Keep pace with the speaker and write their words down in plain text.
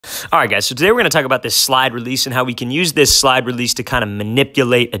All right, guys, so today we're going to talk about this slide release and how we can use this slide release to kind of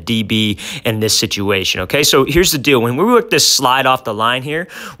manipulate a DB in this situation, okay? So here's the deal. When we work this slide off the line here,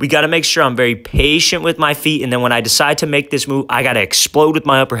 we got to make sure I'm very patient with my feet, and then when I decide to make this move, I got to explode with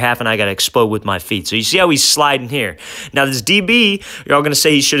my upper half and I got to explode with my feet. So you see how he's sliding here. Now this DB, you're all going to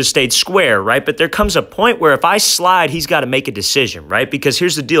say he should have stayed square, right? But there comes a point where if I slide, he's got to make a decision, right? Because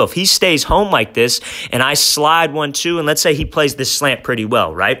here's the deal. If he stays home like this and I slide 1-2, and let's say he plays this slant pretty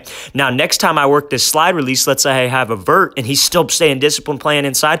well, right? Now, next time I work this slide release, let's say I have a vert and he's still staying disciplined playing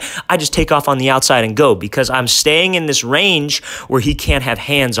inside, I just take off on the outside and go because I'm staying in this range where he can't have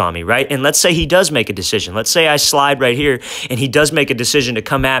hands on me, right? And let's say he does make a decision. Let's say I slide right here and he does make a decision to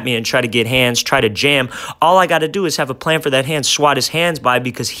come at me and try to get hands, try to jam. All I got to do is have a plan for that hand, swat his hands by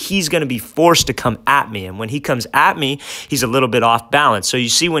because he's going to be forced to come at me. And when he comes at me, he's a little bit off balance. So you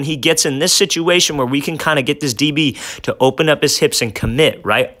see when he gets in this situation where we can kind of get this DB to open up his hips and commit,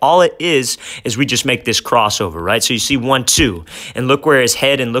 right? All it is we just make this crossover, right? So you see 1-2, and look where his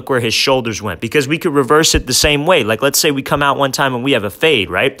head and look where his shoulders went, because we could reverse it the same way. Like let's say we come out one time and we have a fade,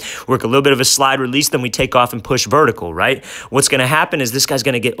 right? Work a little bit of a slide release, then we take off and push vertical, right? What's going to happen is this guy's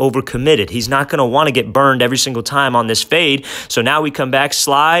going to get overcommitted. He's not going to want to get burned every single time on this fade. So now we come back,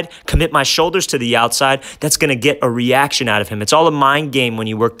 slide, commit my shoulders to the outside. That's going to get a reaction out of him. It's all a mind game when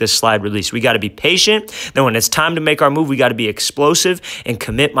you work this slide release. We got to be patient. Then when it's time to make our move, we got to be explosive and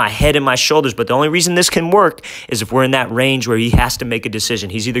commit my head and my shoulders. But the only reason this can work is if we're in that range where he has to make a decision.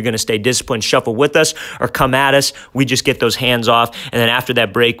 He's either going to stay disciplined, shuffle with us, or come at us. We just get those hands off. And then after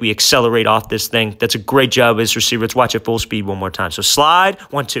that break, we accelerate off this thing. That's a great job as receiver. Let's watch it full speed one more time. So slide,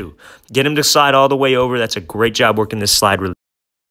 1-2. Get him to slide all the way over. That's a great job working this slide release.